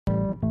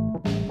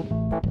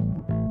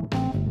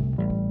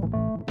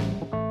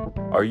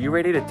Are you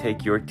ready to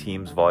take your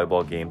team's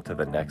volleyball game to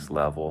the next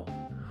level?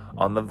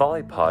 On the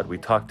Volley Pod, we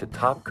talk to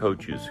top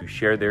coaches who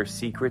share their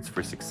secrets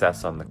for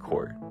success on the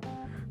court.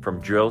 From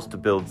drills to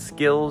build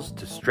skills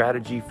to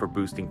strategy for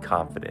boosting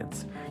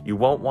confidence, you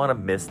won't want to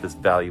miss this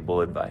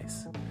valuable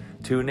advice.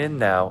 Tune in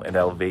now and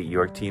elevate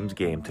your team's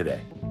game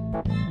today.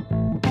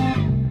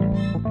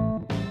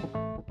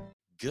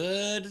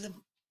 Good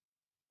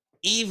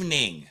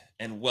evening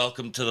and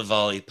welcome to the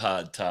Volley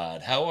Pod,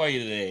 Todd. How are you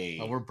today?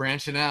 We're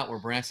branching out. We're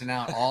branching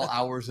out all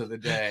hours of the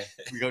day.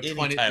 We go Any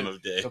 20 time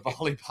of day. The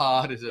Volley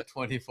Pod is a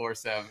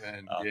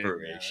 24/7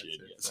 operation.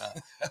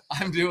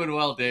 I'm doing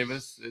well,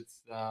 Davis.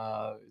 It's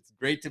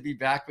great to be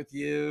back with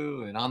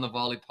you and on the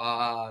Volley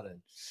Pod,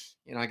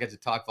 and I get to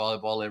talk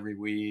volleyball every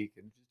week,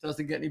 and it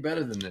doesn't get any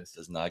better than this.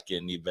 Does not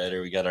get any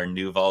better. We got our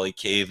new Volley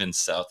Cave in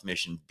South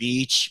Mission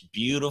Beach.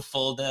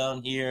 Beautiful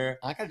down here.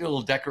 I got to do a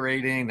little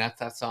decorating.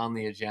 That's on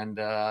the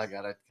agenda. I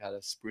got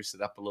to spruce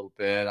it up a little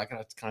bit. I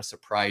got to kind of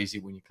surprise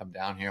you when you come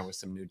down here with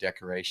some new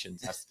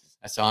decorations.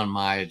 That's on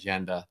my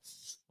agenda.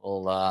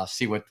 We'll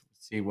see what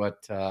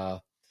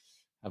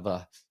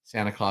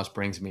Santa Claus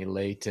brings me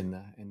late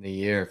in the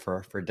year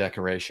for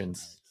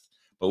decorations.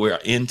 But we're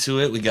into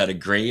it. We got a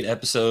great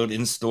episode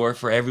in store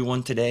for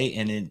everyone today,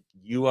 and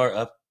you are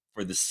up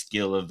for the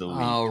skill of the week.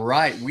 All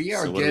right. We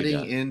are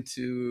getting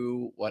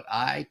into what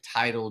I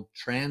titled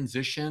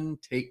Transition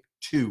Take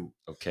 2.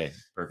 Okay,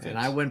 perfect. And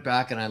I went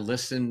back and I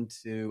listened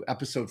to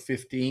episode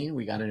 15.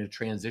 We got into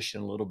transition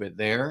a little bit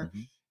there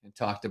and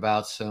talked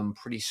about some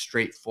pretty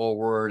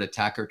straightforward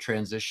attacker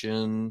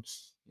transition,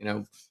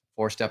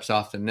 4 steps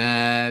off the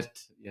net,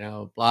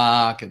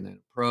 block and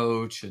then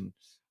approach. And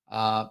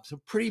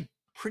so pretty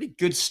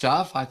good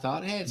stuff. I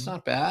thought, hey, it's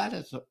not bad.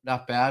 It's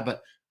not bad,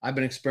 but I've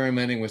been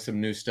experimenting with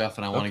some new stuff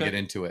and I want to get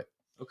into it.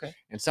 Okay.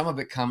 And some of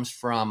it comes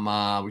from,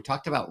 we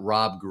talked about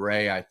Rob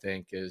Gray, I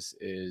think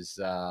is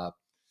a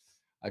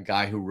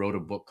guy who wrote a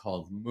book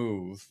called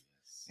Move,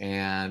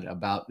 and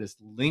about this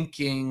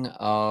linking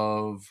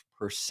of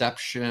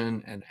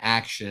perception and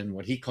action,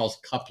 what he calls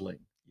coupling.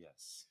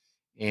 Yes.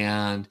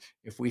 And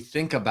if we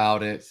think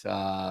about it,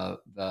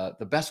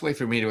 the best way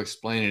for me to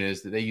explain it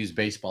is that they use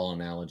baseball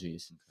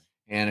analogies.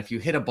 Okay. And if you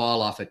hit a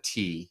ball off a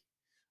tee,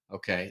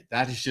 okay,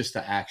 that is just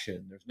the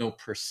action. There's no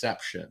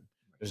perception.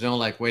 There's no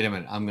wait a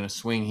minute, I'm going to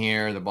swing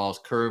here. The ball's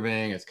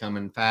curving. It's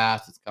coming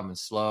fast. It's coming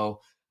slow.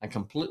 I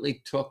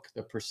completely took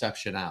the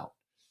perception out.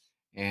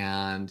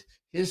 And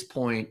his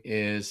point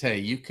is, hey,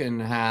 you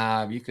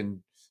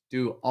can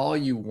do all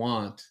you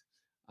want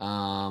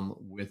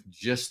with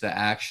just the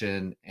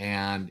action,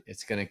 and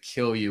it's going to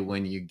kill you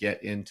when you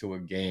get into a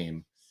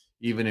game.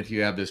 Even if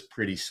you have this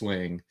pretty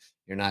swing,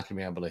 you're not going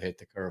to be able to hit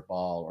the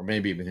curveball or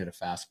maybe even hit a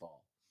fastball.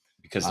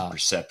 Because of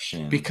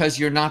perception. Because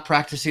you're not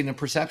practicing the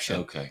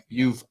perception. Okay.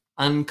 You've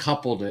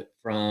uncoupled it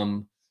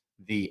from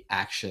the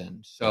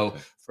action. So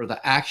for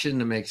the action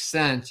to make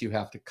sense, you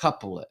have to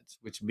couple it,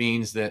 which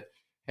means that,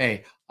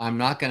 hey, I'm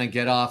not going to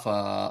get off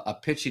a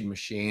pitching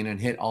machine and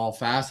hit all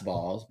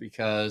fastballs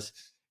because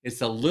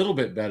it's a little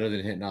bit better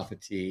than hitting off a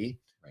tee.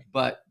 Right.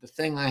 But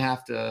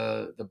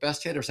the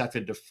best hitters have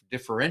to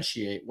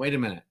differentiate. Wait a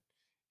minute.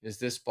 Is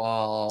this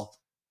ball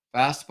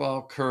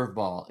fastball,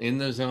 curveball, in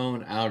the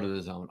zone, out of the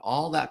zone?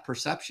 All that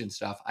perception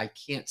stuff, I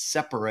can't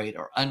separate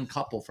or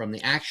uncouple from the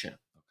action.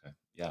 Okay.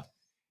 Yeah.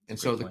 And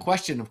so the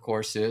question, of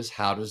course, is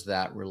how does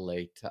that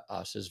relate to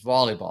us as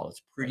volleyball?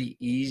 It's pretty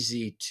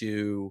easy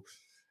to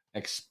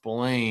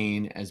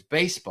explain as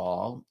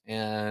baseball.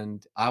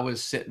 And I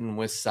was sitting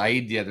with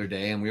Saeed the other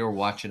day and we were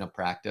watching a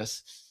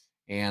practice,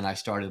 and I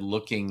started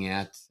looking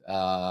at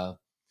a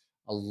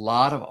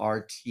lot of our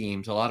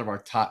teams, a lot of our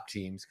top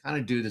teams kind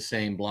of do the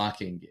same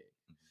blocking gig.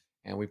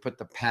 And we put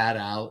the pad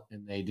out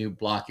and they do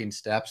blocking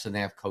steps and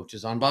they have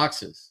coaches on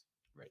boxes.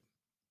 Right.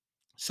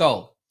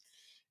 So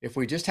if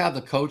we just have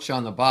the coach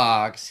on the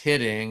box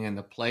hitting and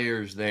the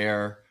players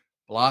there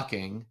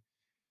blocking,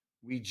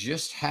 we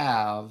just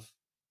have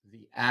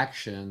the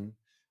action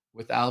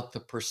without the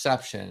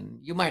perception.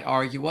 You might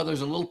argue, well, there's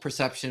a little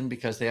perception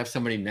because they have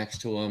somebody next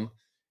to them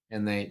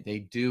and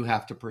they do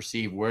have to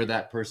perceive where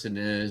that person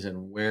is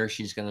and where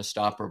she's going to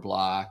stop her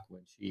block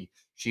when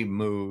she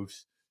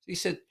moves. So he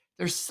said,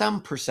 there's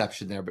some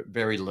perception there, but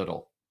very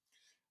little.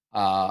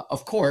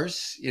 Of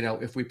course,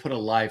 if we put a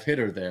live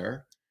hitter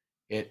there,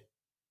 it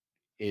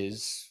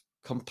is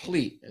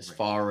complete as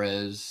far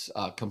as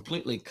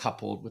completely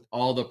coupled with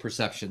all the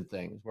perception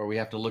things where we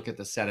have to look at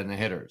the set and the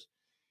hitters.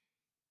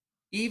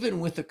 Even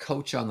with the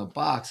coach on the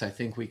box, I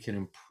think we can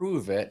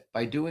improve it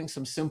by doing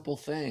some simple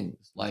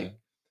things like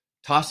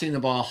tossing the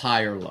ball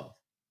high or low.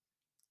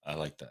 I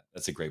like that.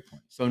 That's a great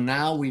point. So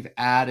now we've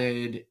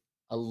added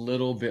a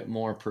little bit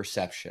more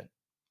perception.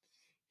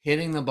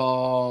 Hitting the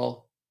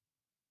ball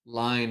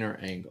line or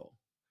angle,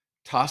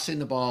 tossing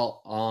the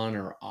ball on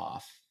or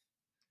off.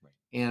 Right.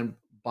 And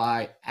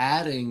by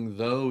adding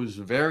those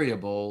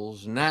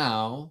variables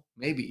now,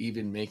 maybe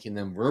even making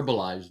them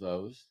verbalize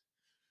those,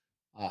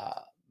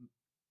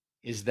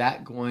 is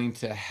that going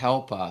to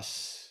help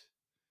us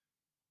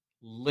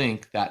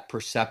link that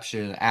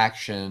perception,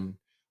 action,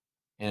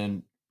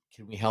 and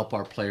can we help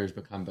our players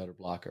become better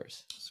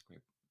blockers? That's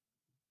great.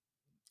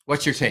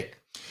 What's your take?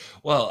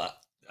 Well,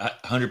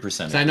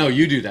 100%. I know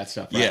you do that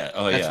stuff, right? Yeah.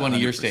 Oh, That's yeah. one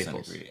of your 100%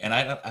 staples. agree. And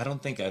I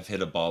don't think I've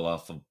hit a ball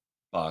off a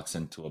box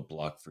into a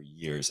block for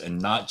years,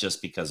 and not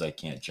just because I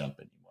can't jump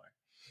anymore.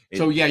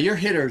 So yeah, your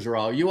hitters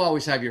are you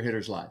always have your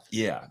hitters live.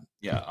 Yeah,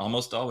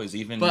 almost always.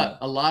 Even but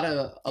a lot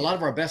of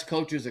our best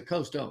coaches at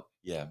Coast don't.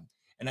 Yeah,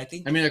 and I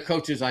think their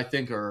coaches I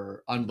think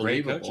are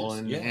unbelievable,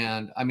 coaches,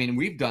 and I mean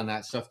we've done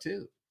that stuff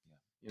too.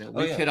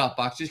 We've hit off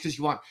boxes because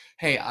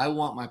I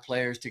want my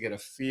players to get a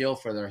feel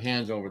for their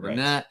hands over the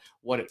net,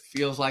 what it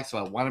feels like. So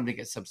I want them to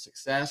get some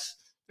success.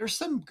 There's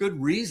some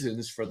good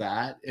reasons for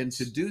that and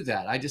to do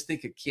that. I just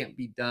think it can't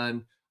be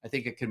done. I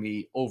think it can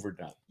be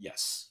overdone.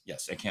 Yes,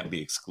 it can't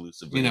be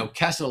exclusive.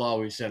 Kessel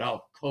always said,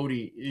 "Oh,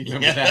 Cody, you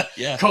remember that?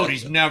 Yeah.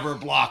 Cody's never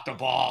blocked a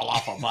ball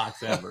off a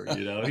box ever."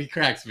 He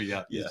cracks me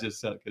up. He's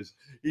just so because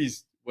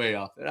he's way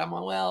off it. I'm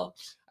like, well,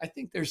 I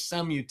think there's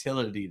some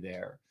utility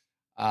there,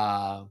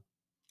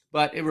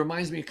 but it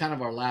reminds me kind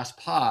of our last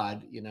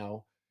pod.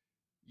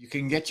 You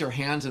can get your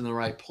hands in the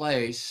right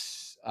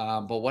place,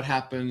 but what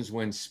happens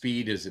when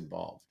speed is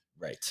involved?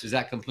 Right? Does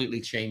that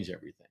completely change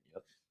everything?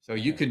 So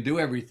you can do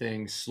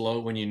everything slow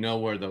when you know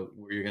where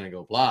you're going to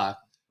go block,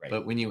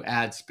 but when you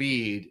add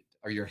speed,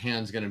 are your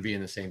hands going to be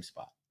in the same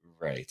spot?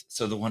 Right.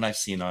 So the one I've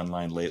seen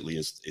online lately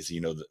is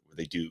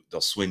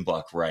they'll swing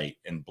block right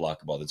and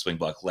block a ball, then swing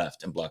block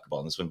left and block a ball,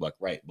 and then swing block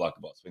right, block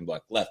a ball, swing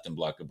block left and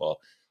block a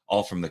ball,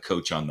 all from the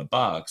coach on the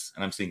box.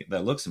 And I'm saying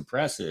that looks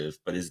impressive,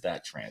 but is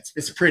that transfer?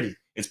 It's pretty.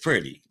 It's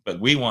pretty,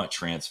 but we want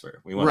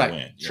transfer. We want to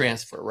win.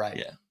 Transfer, right.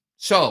 Yeah.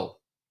 So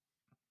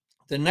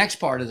the next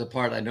part is a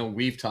part I know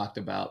we've talked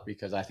about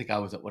because I think I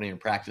was at one of your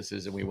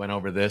practices and we went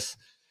over this.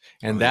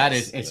 And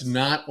it's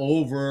not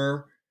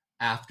over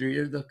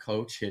after the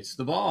coach hits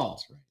the ball.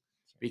 That's right.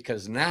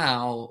 Because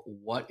now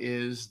what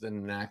is the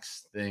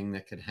next thing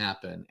that can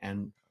happen?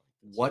 And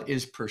what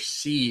is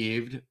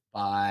perceived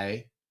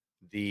by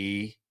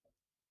the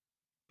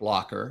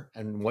blocker?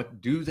 And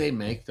what do they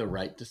make the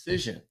right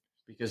decision?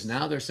 Because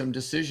now there's some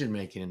decision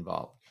making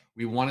involved.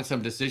 We wanted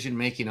some decision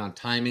making on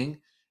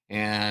timing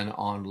and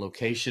on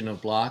location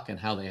of block and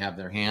how they have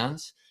their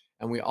hands.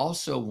 And we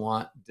also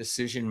want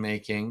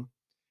decision-making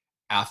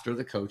after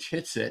the coach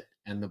hits it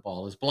and the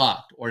ball is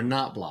blocked or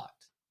not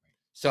blocked.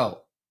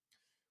 So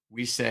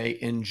we say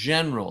in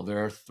general,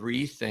 there are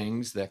 3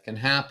 things that can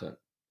happen.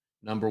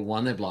 Number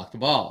 1, they block the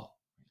ball.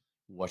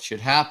 What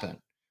should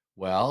happen?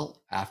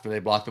 Well, after they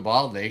block the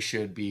ball, they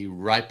should be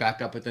right back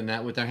up at the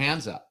net with their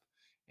hands up.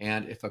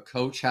 And if a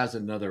coach has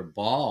another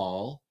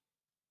ball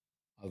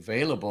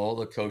available,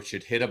 the coach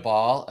should hit a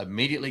ball,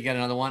 immediately get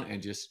another one,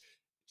 and just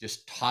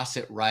toss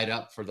it right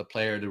up for the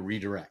player to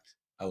redirect.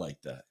 I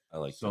like that.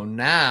 So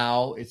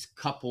now it's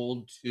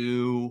coupled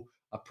to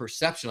a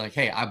perception like,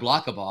 hey, I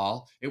block a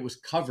ball. It was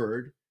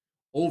covered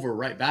over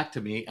right back to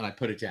me, and I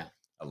put it down.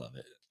 I love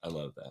it. I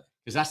love that.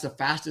 Because that's the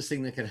fastest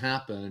thing that can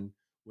happen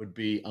would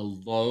be a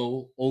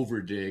low over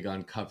dig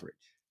on coverage.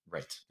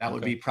 Right. That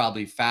would be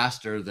probably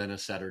faster than a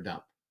set or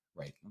dump.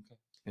 Right. Okay.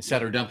 And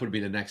set or dump would be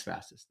the next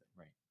fastest thing.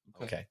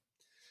 Right. Okay.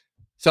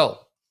 So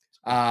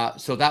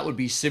that would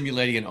be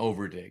simulating an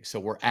over dig. So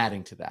we're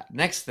adding to that.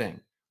 Next thing,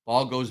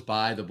 ball goes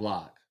by the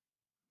block.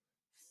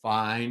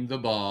 Find the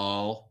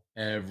ball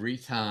every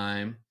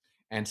time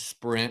and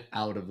sprint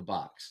out of the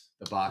box.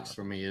 The box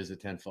for me is a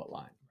 10-foot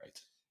line. Right.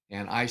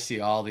 And I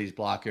see all these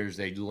blockers,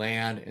 they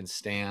land and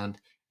stand,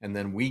 and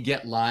then we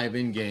get live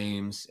in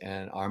games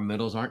and our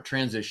middles aren't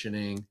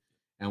transitioning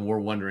and we're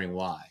wondering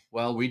why.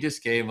 Well, we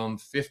just gave them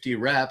 50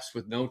 reps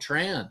with no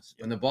trans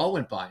when the ball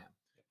went by them.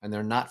 And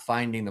they're not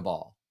finding the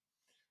ball.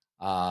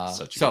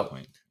 Such a good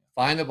point.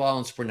 Find the ball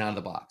and sprint out of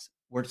the box.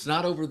 Where it's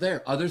not over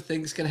there, other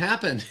things can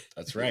happen.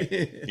 That's right.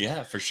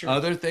 Yeah, for sure.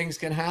 Other things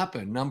can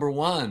happen. Number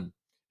 1,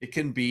 it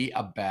can be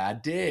a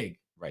bad dig.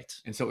 Right.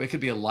 And so it could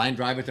be a line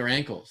drive with their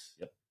ankles.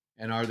 Yep.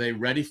 And are they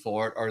ready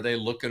for it? Or are they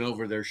looking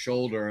over their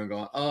shoulder and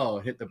going, "Oh,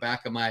 hit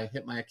my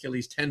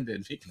Achilles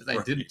tendon because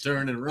I didn't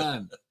turn and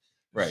run."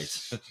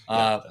 Right.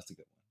 That's a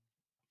good one.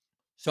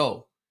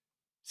 So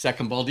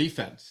second ball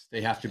defense.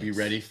 They have to be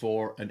ready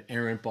for an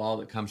errant ball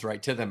that comes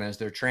right to them as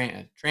they're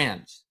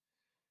trans.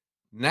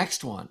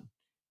 Next one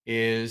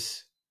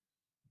is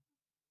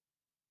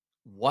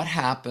what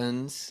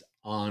happens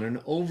on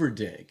an over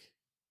dig.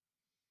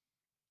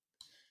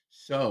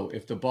 So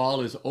if the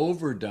ball is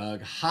over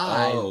dug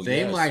high,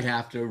 they might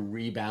have to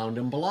rebound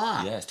and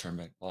block. Yes, turn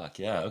back block.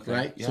 Yeah, okay.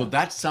 Right? Yeah. So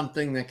that's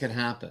something that can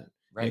happen.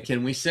 Right. And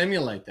can we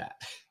simulate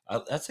that?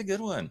 That's a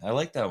good one. I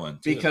like that one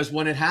too. Because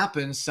when it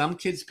happens, some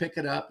kids pick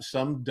it up,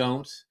 some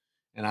don't.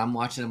 And I'm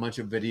watching a bunch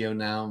of video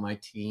now, my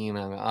team,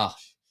 and I'm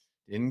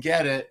didn't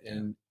get it.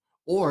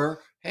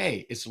 Or,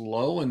 hey, it's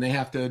low and they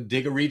have to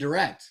dig a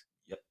redirect.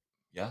 Yep.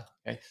 Yeah.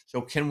 Okay.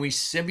 So can we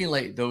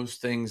simulate those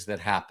things that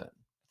happen?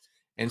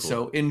 And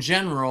so in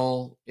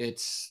general,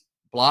 it's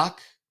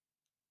block.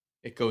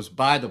 It goes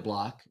by the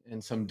block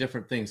and some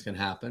different things can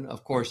happen.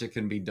 Of course, it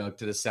can be dug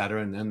to the setter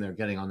and then they're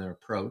getting on their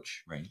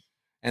approach. Right.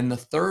 And the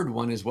third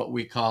one is what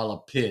we call a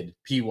PID,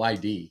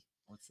 PYD.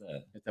 What's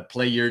that? It's a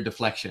play your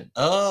deflection.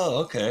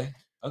 Oh, okay.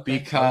 Okay.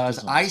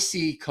 Because I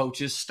see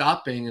coaches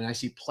stopping and I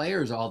see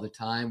players all the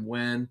time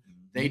when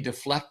they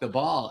deflect the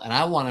ball, and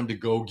I want them to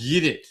go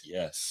get it.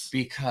 Yes.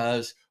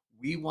 Because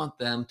we want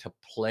them to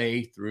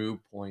play through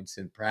points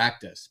in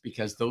practice,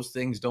 because those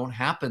things don't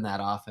happen that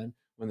often.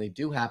 When they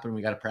do happen,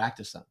 we got to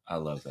practice them. I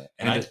love that.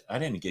 And I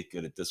didn't get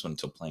good at this one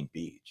until playing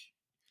beach,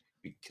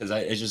 because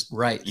it's just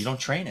right. You don't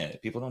train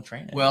it. People don't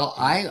train it. Well,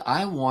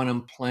 I want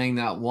them playing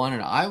that one,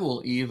 and I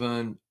will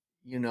even,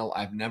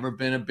 I've never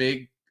been a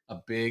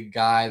big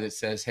guy that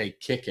says, "Hey,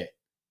 kick it."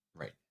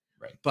 Right.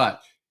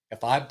 But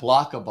if I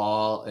block a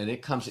ball and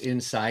it comes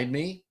inside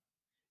me,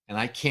 and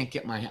I can't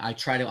get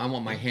I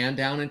want my hand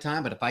down in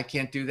time, but if I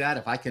can't do that,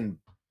 if I can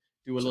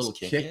do a Just little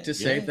kick to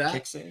save that,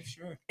 kick save,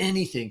 sure.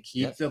 Anything,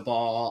 keep the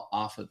ball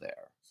off of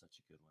there. Such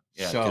a good one.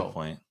 Yeah, so, good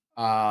point.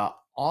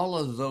 All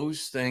of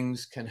those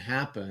things can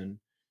happen.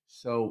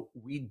 So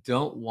we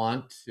don't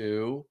want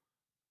to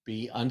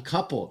be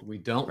uncoupled. We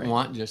don't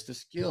want just a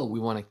skill. We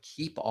want to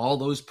keep all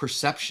those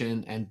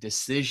perception and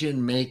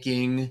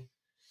decision-making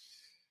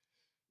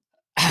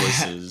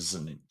choices,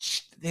 and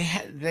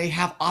they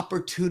have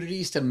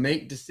opportunities to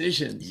make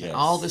decisions. Yes. And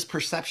all this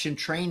perception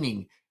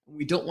training.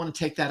 We don't want to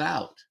take that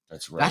out.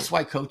 That's right. That's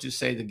why coaches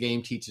say the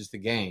game teaches the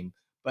game,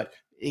 but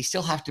they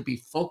still have to be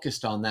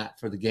focused on that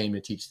for the game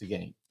to teach the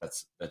game.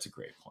 That's a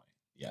great point.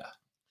 Yeah.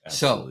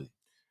 Absolutely.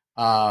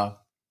 So,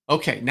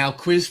 okay, now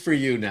quiz for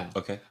you now.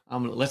 Okay.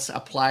 Let's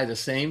apply the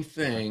same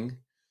thing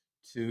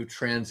to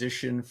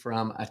transition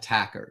from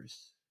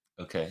attackers.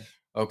 Okay.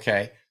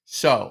 Okay.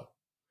 So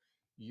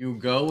you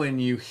go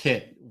and you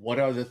hit. What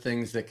are the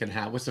things that can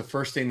happen? What's the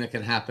first thing that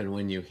can happen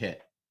when you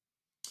hit?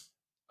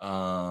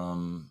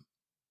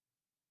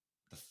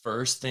 The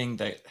first thing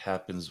that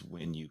happens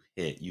when you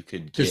hit, you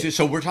could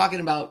So we're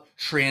talking about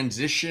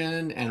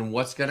transition and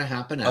what's going to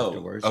happen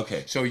afterwards.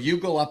 Okay. So you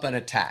go up and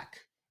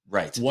attack.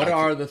 Right. What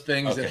are the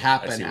things that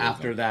happen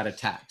after that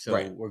attack?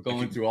 So we're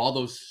going through all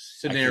those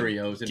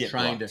scenarios and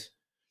trying to.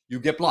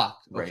 You get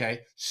blocked. Right.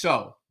 Okay.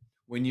 So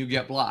when you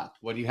get blocked,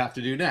 what do you have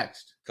to do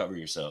next? Cover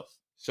yourself.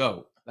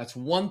 So that's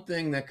one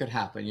thing that could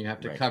happen. You have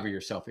to cover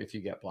yourself if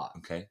you get blocked.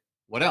 Okay.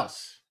 What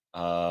else?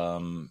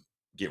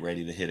 Get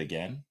ready to hit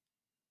again.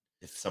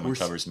 If someone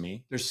covers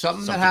me, there's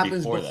something that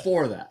happens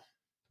before that.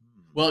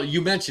 Well,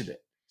 you mentioned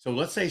it. So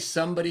let's say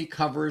somebody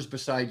covers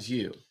besides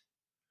you.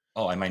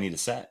 Oh, I might need a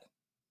set.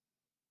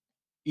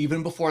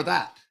 Even before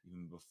that.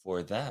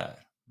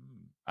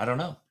 I don't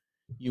know.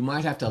 You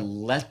might have to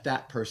let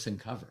that person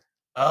cover.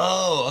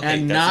 Oh, okay.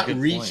 And not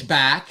reach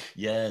back.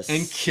 Yes.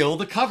 And kill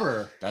the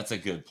cover. That's a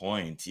good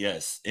point.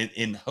 Yes.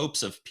 In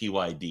hopes of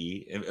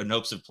PYD, in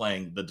hopes of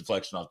playing the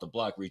deflection off the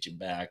block, reaching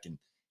back and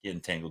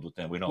getting tangled with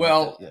them. We don't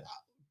want that.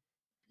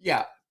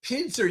 Yeah.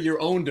 PIDs are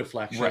your own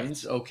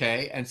deflections,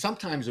 okay? And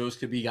sometimes those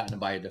could be gotten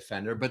by a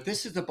defender, but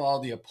this is the ball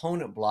the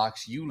opponent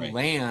blocks, you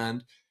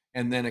land,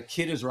 and then a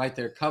kid is right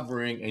there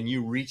covering, and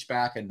you reach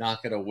back and knock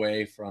it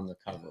away from the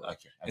cover.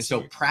 Okay. And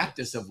so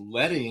practice of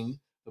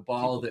letting the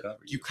ball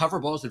you cover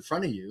balls in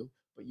front of you,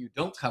 but you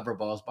don't cover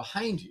balls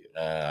behind you.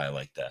 I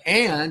like that.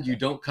 And you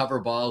don't cover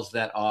balls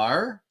that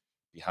are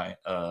behind.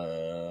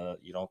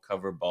 You don't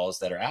cover balls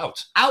that are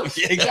out. Out,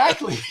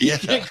 exactly. You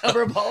can't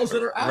cover balls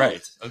that are out.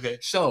 Right. Okay.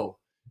 So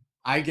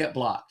I get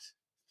blocked.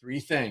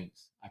 3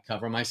 things. I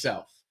cover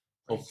myself,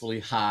 hopefully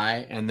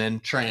high, and then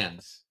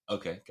trans.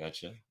 Okay,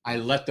 gotcha. I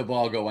let the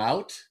ball go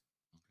out,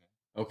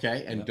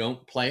 okay, and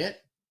don't play it,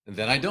 and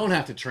then I don't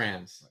have to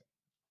trans.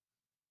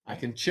 I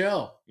can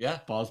chill. Yeah.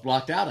 Ball's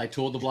blocked out. I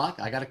tooled the block.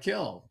 I got a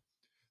kill.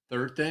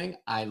 3rd thing,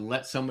 I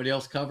let somebody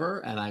else cover,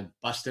 and I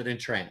bust it in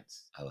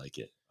trans. I like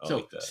it.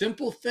 So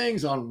simple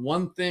things on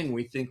one thing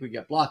we think we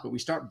get blocked, but we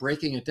start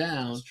breaking it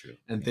down,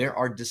 and there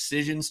are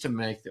decisions to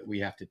make that we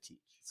have to teach.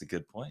 That's a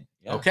good point.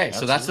 Yeah, okay, absolutely.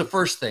 So that's the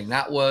first thing.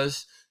 That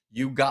was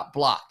you got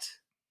blocked.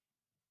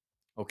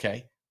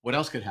 Okay, what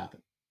else could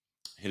happen?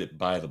 Hit it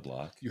by the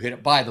block. You hit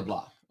it by the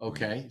block.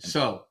 Okay,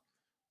 so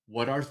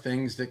what are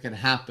things that can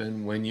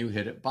happen when you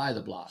hit it by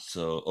the block?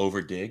 So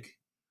overdig.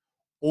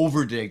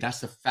 Overdig, that's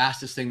the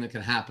fastest thing that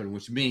can happen,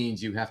 which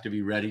means you have to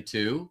be ready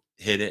to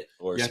hit it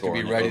or you have to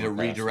be ready to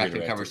redirect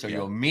and cover. So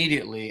you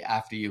immediately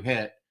after you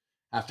hit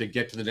have to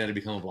get to the net and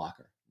become a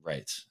blocker.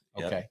 Right.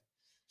 Okay.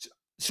 Yep.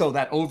 So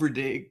that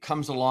overdig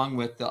comes along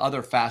with the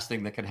other fast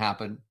thing that can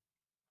happen,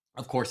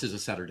 of course, is a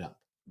set or dump.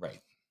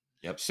 Right.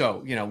 Yep.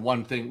 So,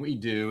 one thing we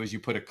do is you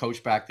put a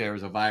coach back there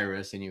as a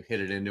virus and you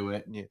hit it into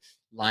it and you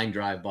line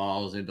drive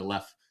balls into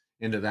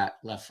that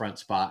left front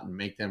spot and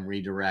make them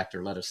redirect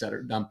or let a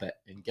setter dump it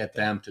and get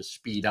them to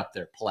speed up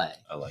their play.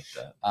 I like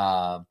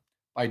that.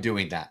 By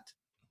doing that.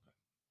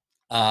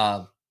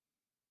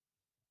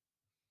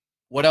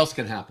 What else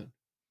can happen?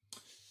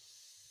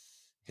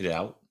 Hit it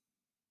out.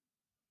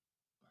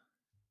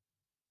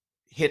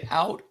 Hit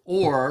out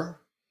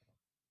or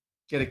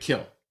get a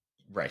kill.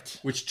 Right.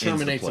 Which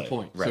terminates the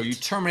point. Right. So you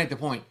terminate the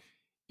point.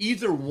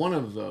 Either one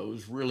of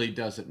those really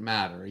doesn't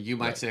matter. You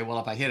might say, well,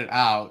 if I hit it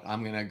out,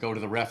 I'm going to go to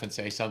the ref and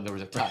say, there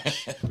was a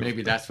touch.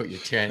 Maybe that's what you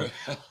change.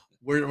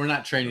 we're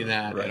not training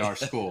that Right. at our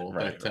school,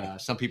 Right, but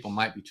right. some people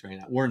might be training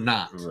that. We're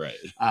not. Right.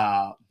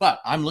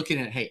 But I'm looking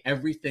at, hey,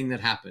 everything that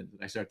happens.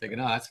 And I start thinking,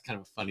 oh, that's kind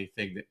of a funny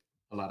thing that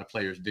a lot of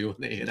players do when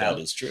they hit out.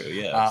 That is true,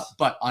 yes.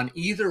 But on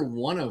either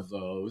one of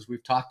those,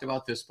 we've talked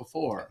about this I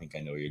before. think I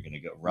know where you're going to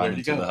go. Where'd Run you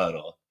into go? the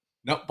huddle.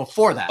 No,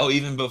 before that. Oh,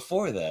 even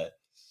before that.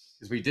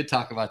 Because we did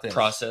talk about this.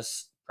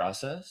 Process?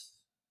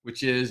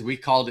 Which is, we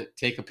called it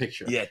take a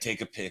picture. Yeah,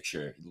 take a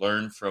picture.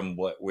 Learn from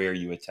where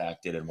you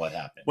attacked it and what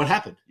happened. What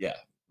happened? Yeah.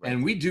 Right.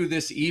 And we do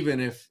this even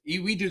if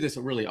we do this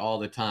really all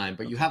the time,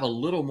 but you have a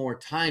little more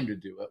time to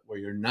do it where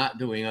you're not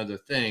doing other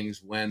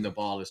things when the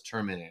ball is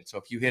terminated. So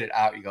if you hit it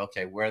out, you go,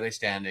 okay, where are they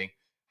standing?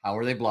 How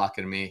are they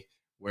blocking me?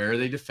 Where are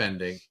they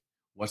defending?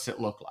 What's it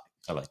look like?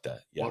 I like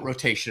that. Yeah. What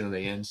rotation are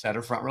they in?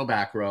 Center, front row,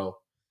 back row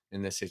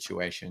in this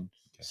situation.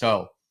 Okay.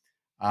 So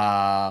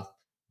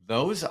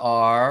those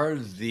are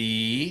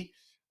the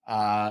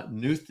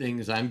new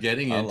things I'm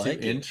getting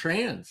into in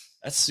trans.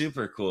 That's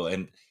super cool.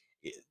 And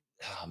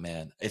oh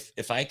man,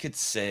 if I could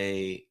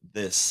say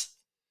this,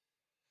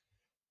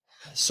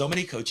 so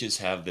many coaches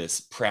have this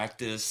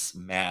practice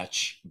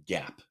match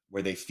gap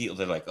where they feel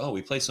they're like, oh,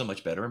 we play so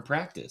much better in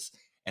practice.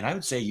 And I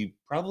would say you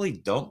probably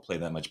don't play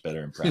that much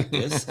better in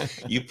practice.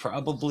 You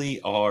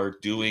probably are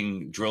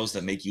doing drills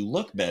that make you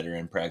look better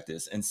in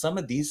practice. And some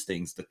of these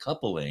things, the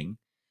coupling,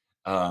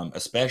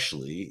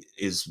 especially,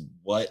 is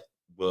what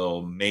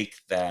will make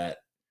that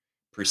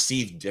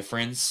perceived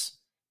difference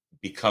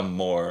become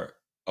more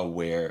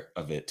aware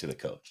of it to the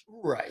coach.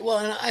 Right. Well,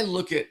 and I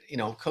look at,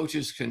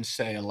 coaches can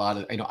say a lot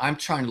of, I'm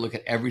trying to look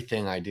at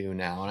everything I do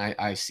now. And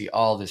I see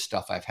all this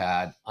stuff I've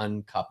had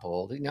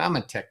uncoupled. I'm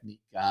a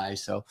technique guy.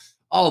 So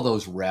all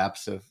those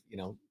reps of,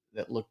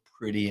 that look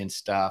pretty and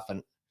stuff.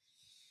 And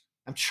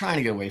I'm trying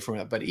to get away from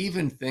it. But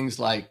even things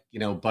like,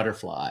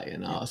 butterfly,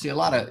 I see a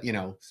lot of,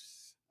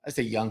 as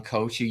a young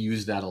coach, you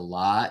use that a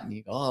lot. And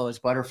you go, oh, it's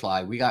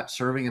butterfly. We got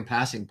serving and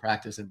passing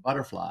practice in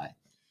butterfly.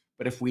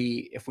 But if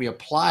we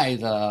apply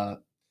the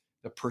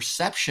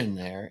perception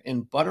there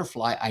in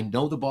butterfly, I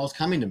know the ball's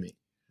coming to me.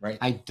 Right.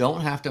 I don't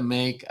have to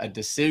make a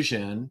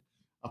decision,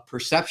 a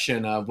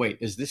perception of, wait,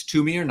 is this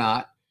to me or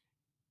not?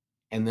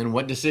 And then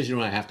what decision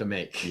do I have to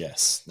make?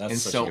 Yes. That's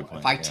and such so a good point.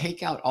 If I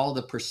take out all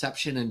the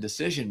perception and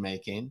decision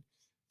making,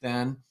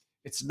 then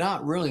it's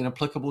not really an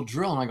applicable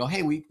drill. And I go,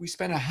 hey, we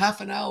spent a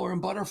half an hour in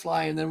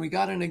butterfly and then we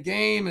got in a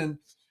game and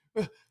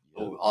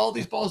all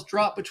these balls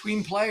drop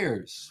between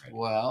players. Right.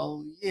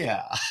 Well,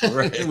 yeah,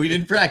 right. We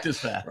didn't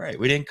practice that. Right.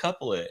 We didn't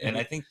couple it. And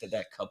I think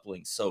that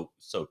coupling so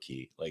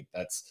key. Like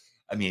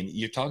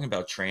you're talking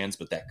about trans,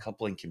 but that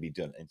coupling can be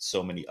done in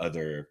so many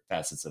other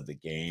facets of the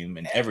game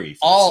and every facet.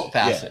 All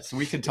facets. Yeah.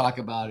 We can talk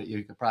about it.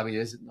 You probably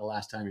isn't the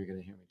last time you're going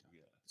to hear me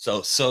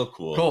talk. So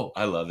cool. Cool.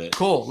 I love it.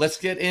 Cool. Let's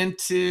get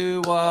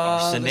into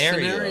our scenario.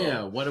 The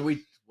scenario. What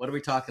are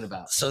we talking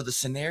about? So the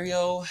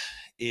scenario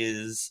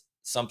is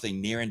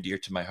something near and dear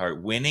to my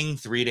heart: winning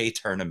 3-day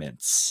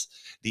tournaments.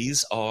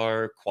 These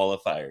are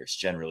qualifiers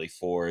generally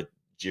for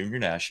junior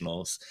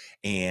nationals,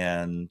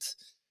 and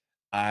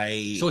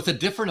so it's a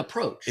different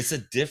approach. It's a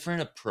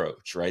different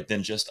approach, right,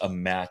 than just a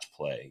match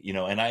play,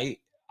 and I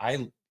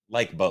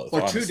like both.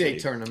 Or 2-day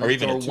tournament, or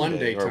even a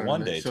 1-day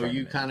tournament. 1-day so tournament.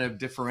 You kind of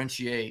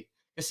differentiate.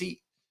 You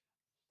see,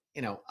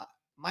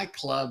 my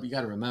club, you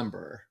got to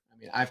remember,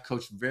 I've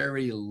coached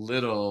very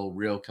little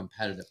real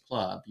competitive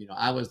club.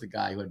 I was the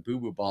guy who had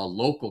boo-boo ball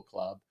local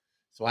club,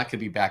 so I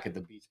could be back at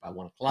the beach by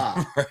 1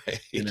 o'clock.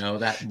 Right.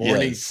 That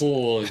morning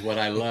pool is what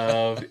I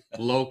love.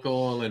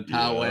 Local and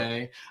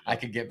Poway, I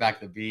could get back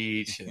to the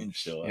beach and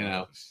chill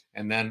out.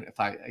 And then if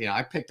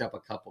I picked up a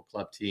couple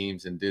club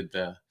teams and did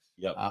the,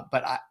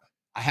 but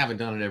I haven't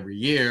done it every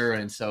year.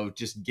 And so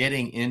just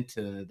getting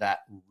into that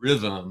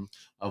rhythm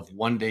of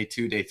 1-day,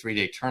 2-day,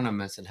 3-day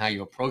tournaments and how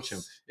you approach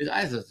them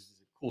is a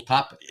cool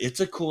topic. It's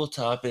a cool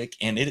topic.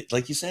 And it,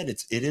 like you said,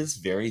 it is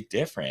very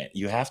different.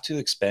 You have to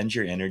expend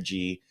your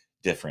energy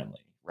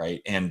differently,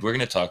 right? And we're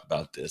going to talk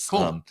about this.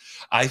 Cool.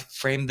 I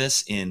framed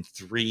this in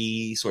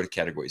 3 sort of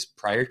categories: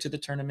 prior to the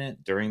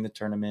tournament, during the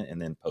tournament,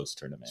 and then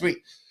post-tournament. Sweet.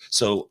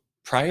 So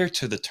prior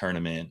to the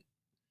tournament,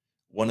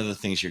 one of the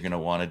things you're going to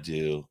want to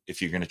do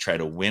if you're going to try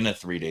to win a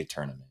 3-day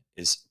tournament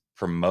is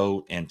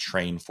promote and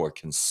train for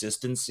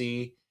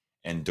consistency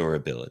and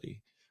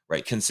durability,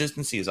 right?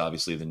 Consistency is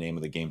obviously the name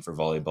of the game for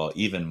volleyball,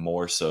 even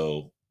more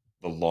so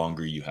the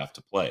longer you have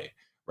to play,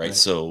 right?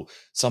 So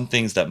some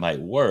things that might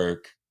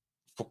work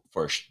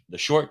for the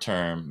short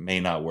term may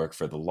not work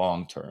for the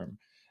long term.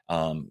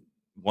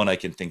 One I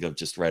can think of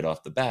just right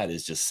off the bat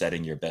is just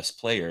setting your best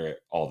player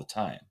all the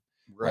time.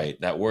 Right.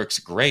 That works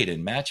great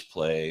in match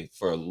play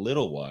for a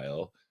little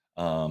while.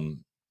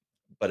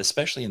 But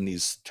especially in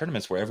these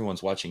tournaments where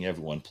everyone's watching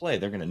everyone play,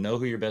 they're going to know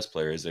who your best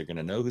player is. They're going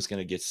to know who's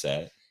going to get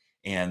set,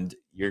 and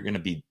you're going to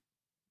be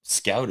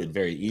scouted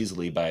very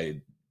easily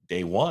by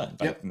day 1,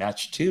 by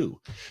match 2.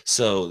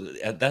 So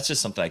that's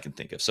just something I can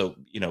think of. So,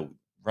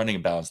 running a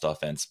balanced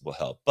offense will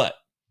help, but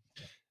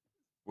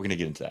we're going to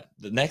get into that.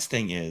 The next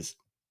thing is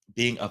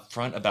being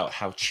upfront about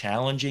how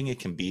challenging it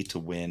can be to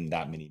win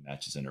that many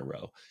matches in a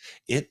row.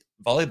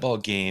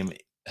 Volleyball game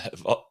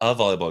a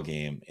volleyball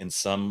game in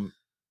some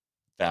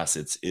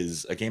facets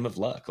is a game of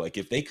luck. Like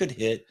if they could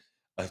hit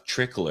a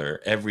trickler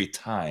every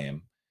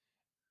time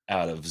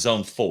out of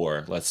zone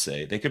 4, let's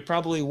say, they could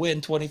probably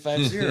win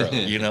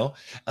 25-0, you know?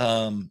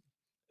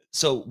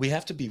 So we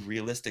have to be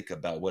realistic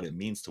about what it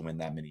means to win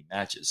that many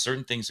matches.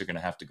 Certain things are going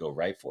to have to go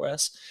right for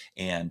us,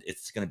 and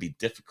it's going to be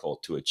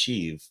difficult to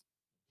achieve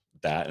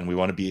that, and we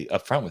want to be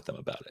upfront with them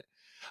about it.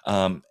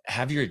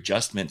 Have your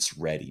adjustments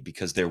ready,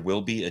 because there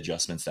will be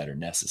adjustments that are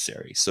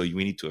necessary. So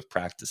we need to have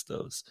practiced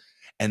those.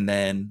 And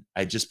then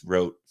I just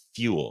wrote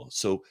fuel.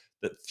 So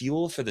the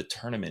fuel for the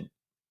tournament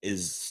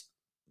is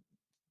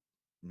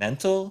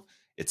mental,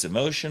 it's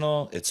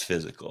emotional, it's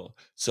physical.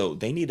 So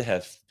they need to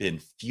have been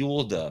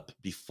fueled up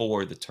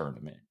before the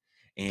tournament.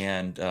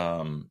 And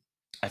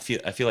I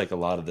feel like a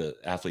lot of the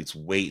athletes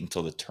wait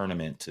until the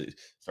tournament to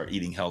start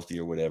eating healthy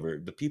or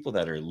whatever. The people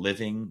that are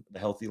living the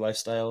healthy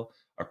lifestyle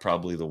are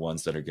probably the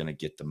ones that are going to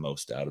get the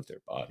most out of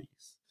their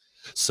bodies.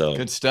 So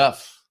Good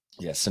stuff.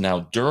 yeah. So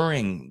now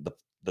during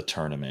the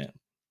tournament,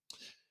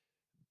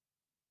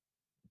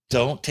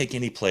 don't take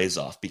any plays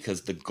off,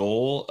 because the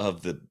goal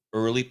of the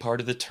early part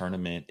of the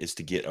tournament is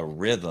to get a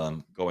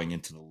rhythm going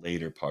into the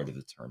later part of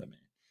the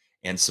tournament.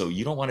 And so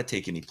you don't want to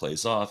take any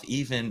plays off,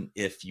 even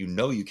if you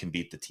know you can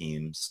beat the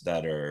teams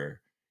that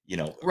are,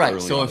 Right. early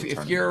So on if the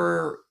tournament.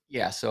 you're,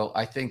 yeah, so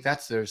I think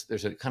there's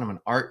a kind of an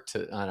art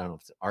to, I don't know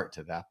if it's an art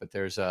to that, but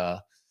there's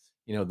the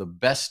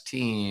best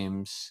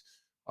teams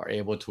are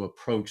able to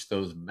approach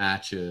those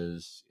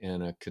matches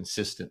in a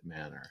consistent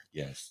manner.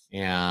 Yes.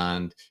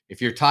 And if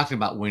you're talking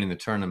about winning the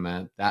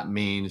tournament, that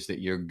means that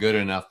you're good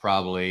enough,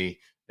 probably,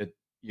 that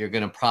you're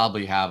going to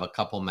probably have a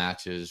couple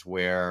matches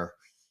where,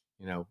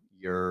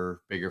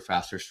 you're bigger,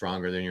 faster,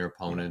 stronger than your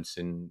opponents,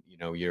 and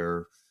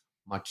you're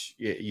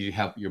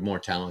more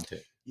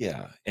talented.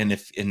 Yeah. And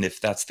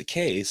if that's the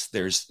case,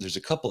 there's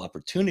a couple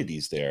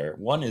opportunities there.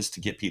 One is to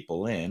get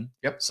people in,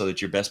 Yep. so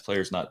that your best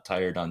player's not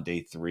tired on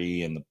day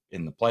 3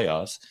 in the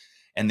playoffs.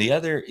 And the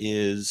other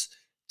is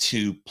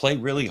to play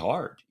really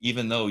hard,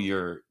 even though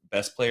your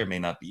best player may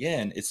not be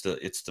in. It's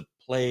to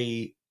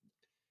play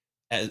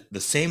the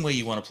same way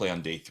you want to play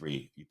on day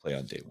 3, you play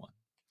on day 1.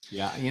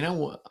 Yeah. You know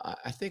what?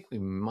 I think we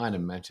might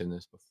have mentioned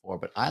this before,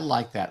 but I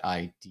like that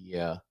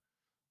idea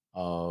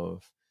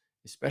of,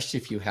 especially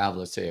if you have,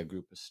 let's say, a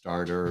group of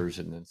starters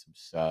and then some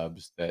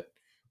subs, that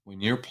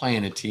when you're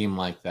playing a team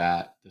like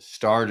that, the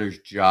starter's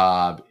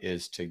job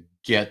is to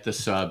get the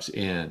subs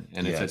in,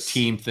 and it's Yes. a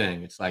team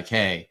thing. It's like,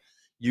 hey,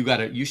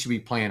 you should be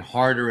playing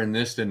harder in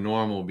this than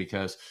normal,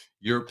 because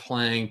you're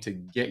playing to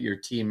get your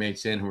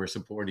teammates in who are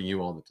supporting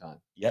you all the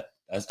time. Yep.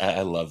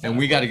 I love that. And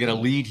we got to get a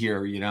lead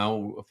here.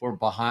 If we're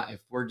behind,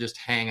 if we're just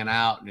hanging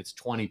out and it's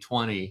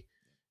 2020,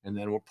 and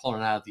then we're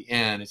pulling out at the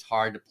end, it's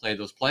hard to play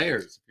those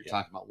players if you're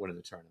talking about winning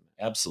the tournament.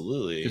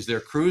 Absolutely. Because they're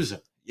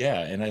cruising. Yeah.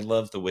 And I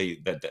love the way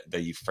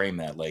that you frame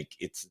that. Like,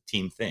 it's a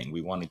team thing.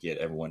 We want to get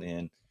everyone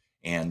in,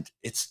 and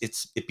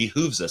it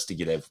behooves us to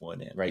get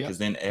everyone in, right? Because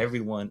then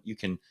you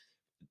can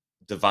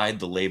divide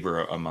the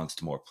labor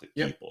amongst more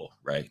people,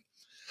 right?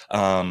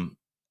 I'm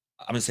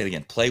going to say it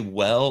again, play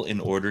well in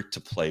order to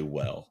play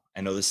well. I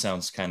know this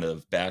sounds kind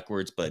of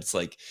backwards, but it's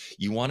like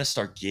you want to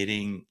start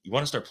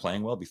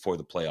playing well before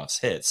the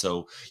playoffs hit.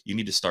 So you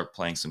need to start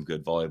playing some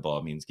good volleyball.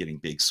 It means getting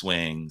big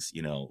swings,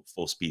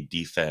 full speed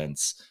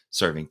defense,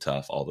 serving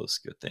tough, all those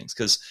good things.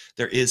 Because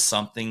there is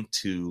something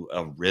to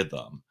a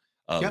rhythm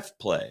of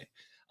play.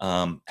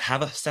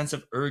 Have a sense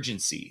of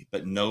urgency,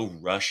 but no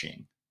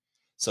rushing.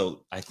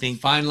 So I think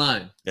fine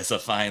line. That's a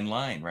fine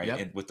line, right? Yep.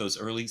 And with those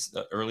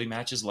early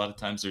matches, a lot of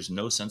times there's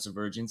no sense of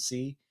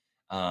urgency,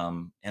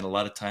 and a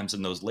lot of times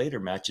in those later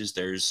matches,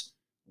 there's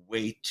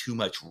way too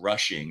much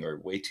rushing or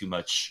way too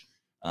much.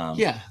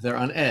 They're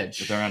on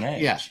edge. They're on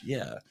edge.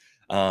 Yeah.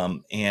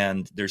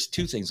 And there's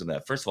two things with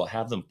that. First of all,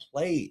 have them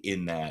play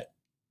in that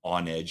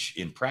on edge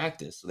in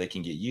practice so they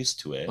can get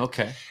used to it.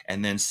 Okay.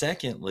 And then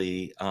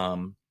secondly,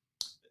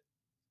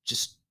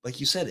 just like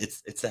you said,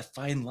 it's that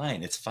fine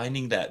line. It's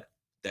finding that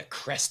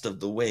crest of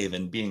the wave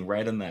and being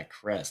right on that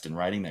crest and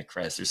riding that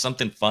crest. There's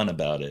something fun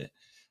about it.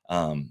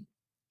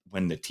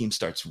 When the team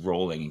starts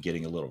rolling and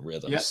getting a little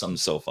rhythm, something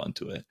so fun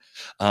to it.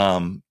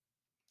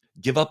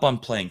 Give up on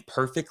playing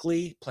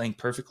perfectly. Playing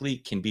perfectly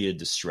can be a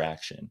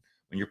distraction.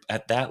 When you're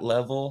at that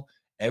level,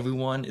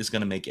 everyone is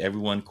going to make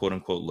everyone, quote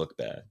unquote, look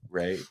bad.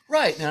 Right.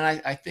 Right. And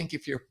I think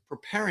if you're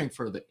preparing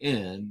for the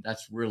end,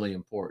 that's really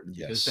important,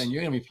 because then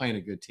you're going to be playing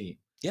a good team.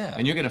 Yeah.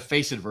 And you're going to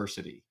face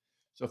adversity.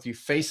 So if you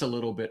face a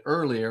little bit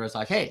earlier, it's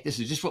like, hey, this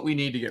is just what we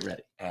need to get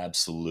ready.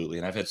 Absolutely.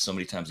 And I've had so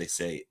many times they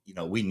say,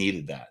 we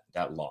needed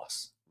that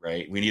loss,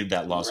 right? We needed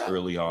that loss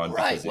early on.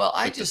 Right. Well,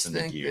 I just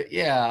think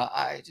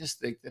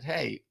that,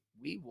 hey,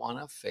 we want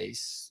to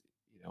face,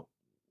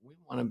 we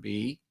want to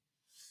be,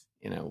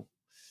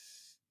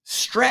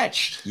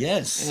 stretched.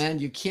 Yes. And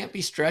you can't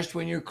be stretched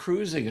when you're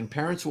cruising, and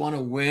parents want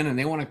to win and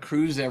they want to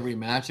cruise every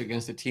match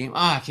against a team.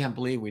 I can't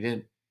believe we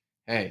didn't.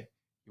 Hey,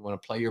 You want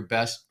to play your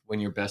best when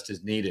your best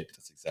is needed.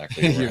 That's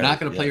exactly right. You're not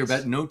going to play your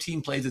best. No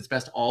team plays its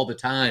best all the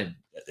time.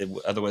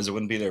 Otherwise, it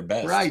wouldn't be their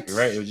best. Right.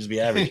 Right. It would just be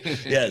average.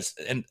 Yes.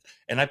 And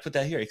I put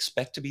that here.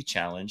 Expect to be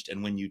challenged.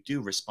 And when you do,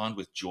 respond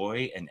with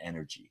joy and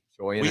energy.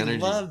 Joy and we energy.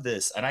 love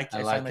this. And I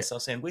find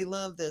myself saying, we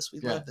love this. We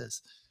love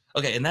this.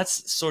 Okay. And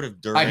that's sort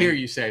of during. I hear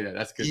you say that.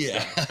 That's good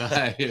stuff.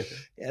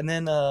 And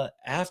then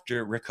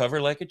after, recover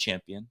like a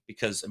champion,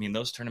 because, I mean,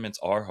 those tournaments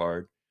are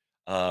hard.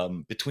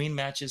 Between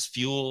matches,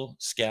 fuel,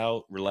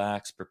 scout,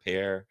 relax,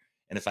 prepare.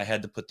 And if I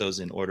had to put those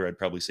in order, I'd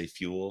probably say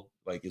fuel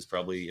is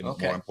probably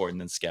more important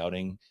than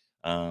scouting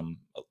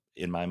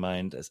in my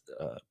mind,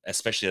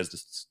 especially as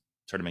this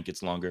tournament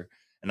gets longer.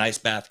 An ice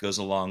bath goes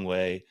a long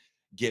way.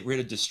 Get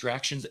rid of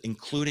distractions,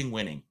 including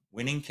winning.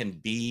 Winning can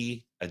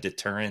be a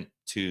deterrent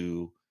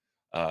to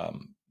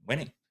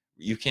winning.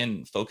 You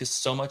can focus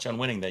so much on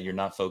winning that you're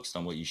not focused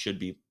on what you should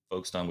be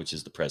focused on, which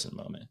is the present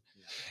moment.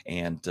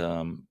 Yeah.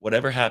 And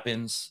whatever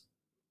happens,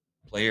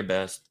 play your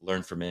best,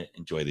 learn from it,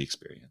 enjoy the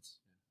experience.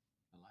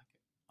 I like it.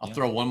 I'll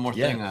throw one more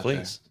thing out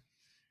please. There.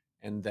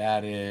 And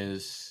that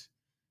is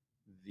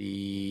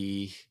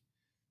the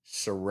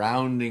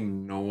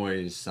surrounding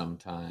noise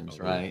sometimes,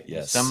 right?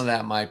 Yes. Some of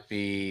that might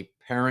be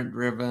parent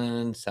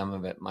driven. Some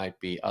of it might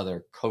be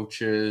other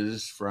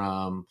coaches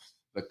from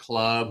the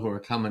club who are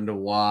coming to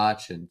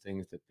watch and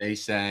things that they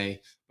say.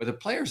 But the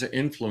players are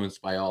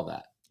influenced by all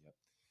that. Yep.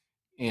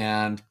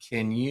 And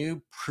can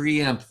you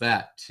preempt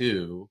that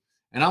too?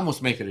 And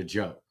almost make it a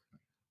joke.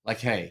 Like,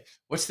 hey,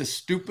 what's the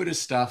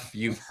stupidest stuff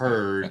you've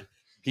heard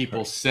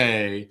people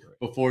say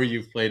before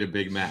you've played a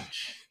big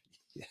match?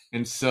 Yeah.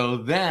 And so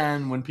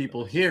then when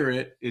people hear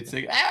it, it's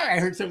like, I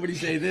heard somebody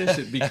say this.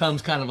 It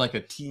becomes kind of like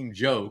a team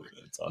joke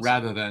awesome.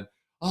 Rather than,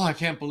 oh, I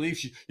can't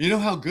believe you know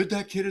how good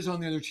that kid is on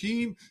the other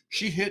team?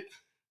 She hit,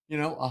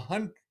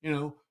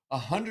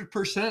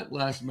 100%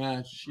 last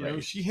match. You know,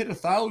 she hit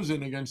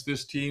 1,000 against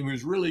this team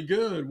who's really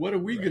good. What are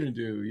we going to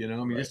do? You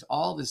know, I mean, just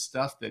all this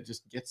stuff that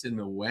just gets in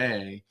the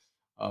way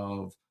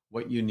of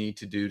what you need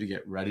to do to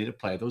get ready to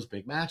play those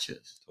big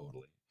matches.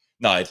 Totally.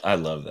 No, I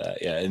love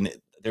that. Yeah. And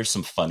there's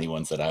some funny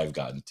ones that I've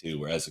gotten too,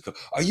 where as a coach,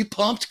 are you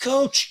pumped,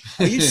 coach?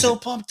 Are you so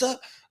pumped up?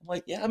 I'm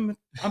like, yeah, I'm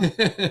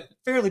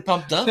fairly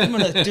pumped up. I'm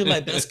going to do my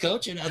best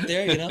coaching out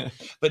there,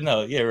 But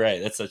no, you're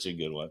right. That's such a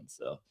good one.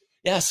 So.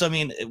 Yeah, so I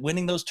mean,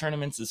 winning those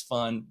tournaments is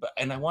fun,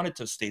 and I wanted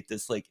to state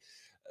this,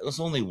 there's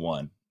only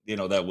one,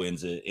 that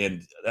wins it,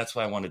 and that's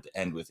why I wanted to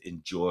end with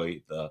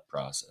enjoy the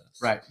process.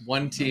 Right,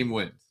 one team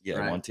wins. Yeah,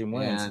 right? One team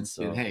wins. And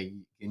so, hey,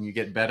 can you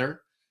get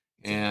better?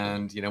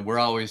 And we're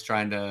always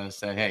trying to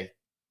say, hey,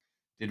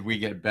 did we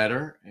get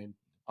better, and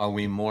are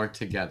we more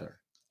together?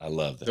 I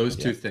love that. Those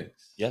two things.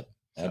 Yep.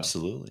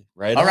 Absolutely.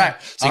 Right. All right.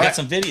 So you got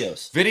some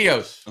videos.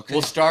 Okay.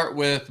 We'll start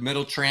with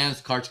middle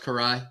trans, Karch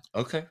Karai.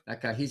 Okay.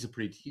 That guy, he's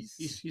okay.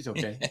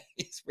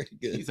 He's pretty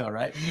good. He's all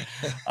right.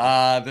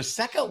 The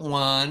second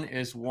one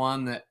is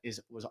one that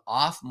was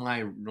off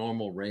my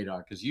normal radar,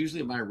 because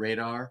usually my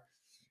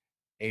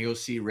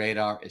AOC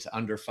radar is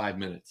under 5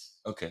 minutes.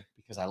 Okay.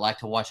 Because I like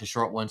to watch the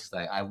short ones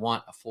because I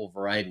want a full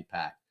variety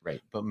pack. Right.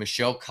 But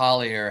Michelle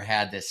Collier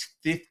had this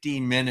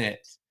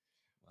 50-minute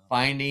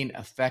finding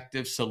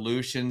effective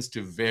solutions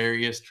to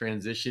various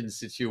transition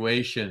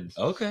situations.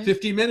 Okay.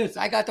 50 minutes.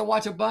 I got to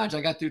watch a bunch.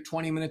 I got through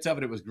 20 minutes of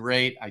it. It was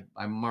great. I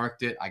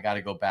marked it. I got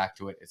to go back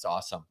to it. It's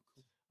awesome.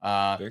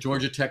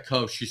 Georgia Tech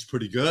coach. She's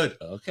pretty good.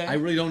 Okay. I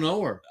really don't know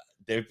her.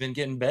 They've been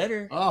getting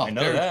better. Oh, I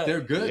know that.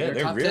 They're good. Yeah,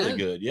 they're really 10.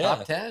 good. Yeah.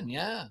 Top 10.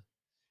 Yeah.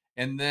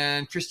 And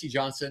then Christy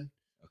Johnson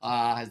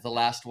has the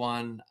last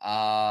one,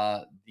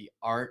 The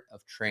Art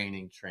of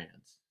Training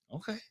Trans.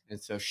 Okay.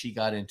 And so she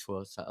got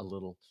into a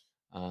little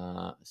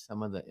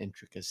some of the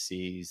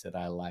intricacies that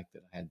I liked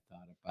that I had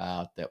thought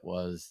about. That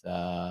was,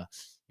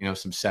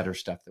 some setter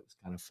stuff that was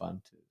kind of fun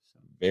too. So.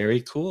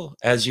 Very cool.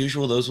 As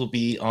usual, those will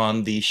be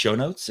on the show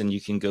notes, and you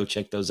can go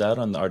check those out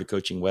on the Art of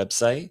Coaching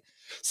website.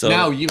 So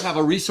now you have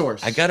a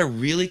resource. I got a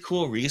really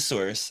cool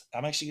resource.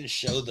 I'm actually going to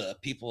show the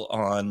people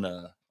on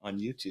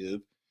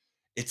YouTube.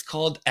 It's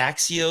called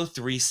AXIO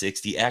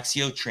 360,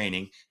 AXIO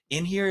Training.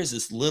 In here is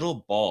this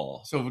little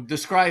ball. So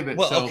describe it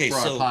for our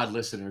pod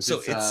listeners.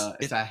 So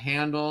it's a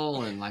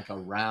handle and like a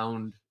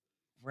round.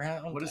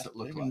 What does it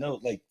look like? No,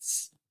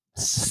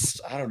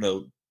 I don't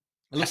know.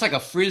 It looks like a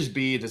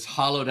Frisbee that's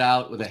hollowed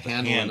out with a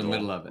handle in the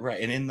middle of it. Right.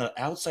 And in the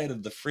outside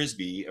of the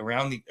Frisbee,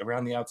 around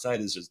the outside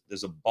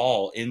there's a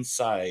ball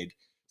inside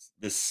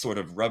this sort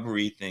of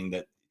rubbery thing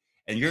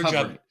and your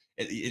job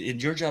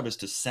is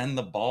to send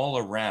the ball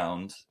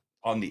around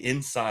on the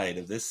inside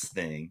of this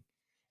thing,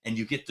 and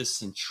you get this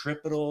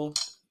centripetal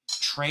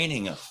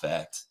training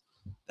effect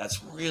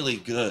that's really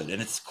good,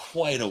 and it's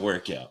quite a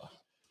workout.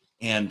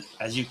 And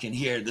as you can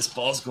hear, this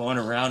ball's going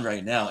around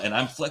right now, and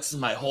I'm flexing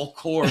my whole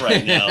core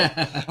right now.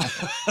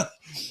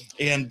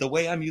 And the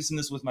way I'm using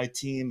this with my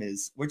team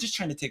is we're just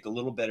trying to take a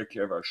little better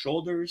care of our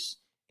shoulders,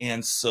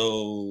 and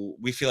so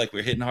we feel like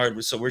we're hitting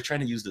hard. So we're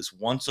trying to use this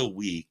once a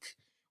week.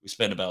 We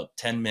spend about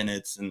 10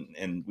 minutes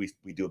and we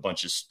do a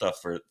bunch of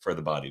stuff for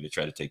the body to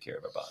try to take care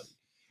of our body.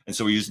 And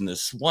so we're using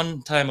this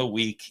one time a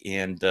week,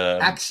 and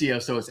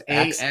AXIO. So it's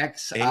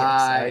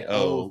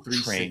AXIO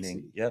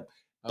training. Yep.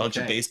 Bunch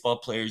of baseball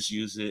players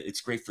use it.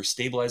 It's great for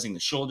stabilizing the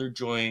shoulder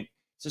joint.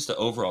 It's just an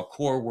overall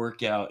core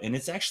workout. And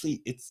it's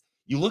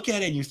you look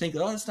at it and you think,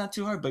 oh, it's not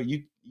too hard, but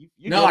you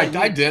no, I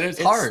did it.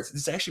 It's hard.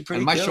 It's actually pretty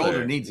and my killer.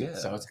 Shoulder needs it,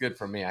 so it's good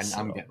for me.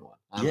 I'm getting one.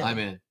 I'm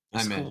in.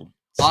 I'm in. Cool.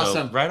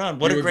 Awesome. So, right on.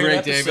 What a great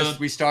episode. Davis.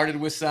 We started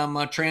with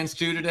some Trans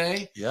 2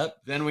 today. Yep.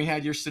 Then we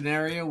had your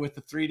scenario with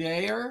the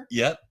 3-dayer.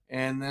 Yep.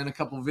 And then a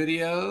couple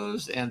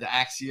videos and the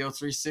AXIO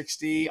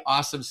 360.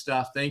 Awesome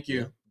stuff. Thank you.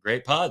 Yeah.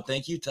 Great pod.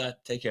 Thank you, Todd.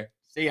 Take care.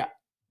 See ya.